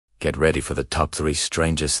Get ready for the top 3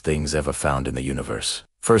 strangest things ever found in the universe.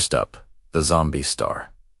 First up, the zombie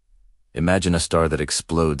star. Imagine a star that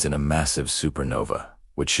explodes in a massive supernova,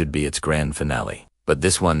 which should be its grand finale. But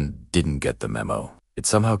this one didn't get the memo. It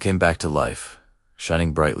somehow came back to life,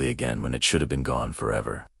 shining brightly again when it should have been gone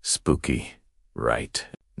forever. Spooky, right?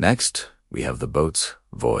 Next, we have the boat's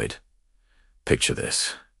void. Picture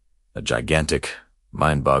this. A gigantic,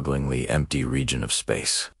 mind-bogglingly empty region of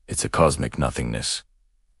space. It's a cosmic nothingness.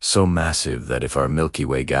 So massive that if our Milky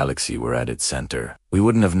Way galaxy were at its center, we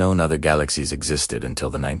wouldn't have known other galaxies existed until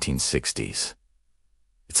the 1960s.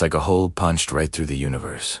 It's like a hole punched right through the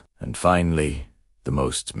universe. And finally, the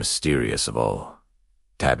most mysterious of all,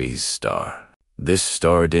 Tabby's star. This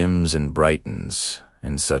star dims and brightens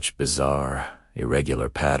in such bizarre, irregular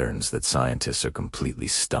patterns that scientists are completely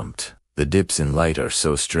stumped. The dips in light are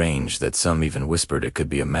so strange that some even whispered it could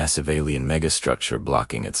be a massive alien megastructure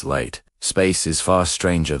blocking its light. Space is far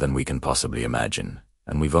stranger than we can possibly imagine,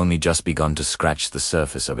 and we've only just begun to scratch the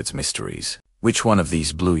surface of its mysteries. Which one of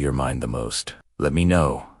these blew your mind the most? Let me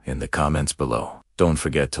know in the comments below. Don't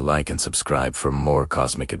forget to like and subscribe for more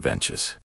cosmic adventures.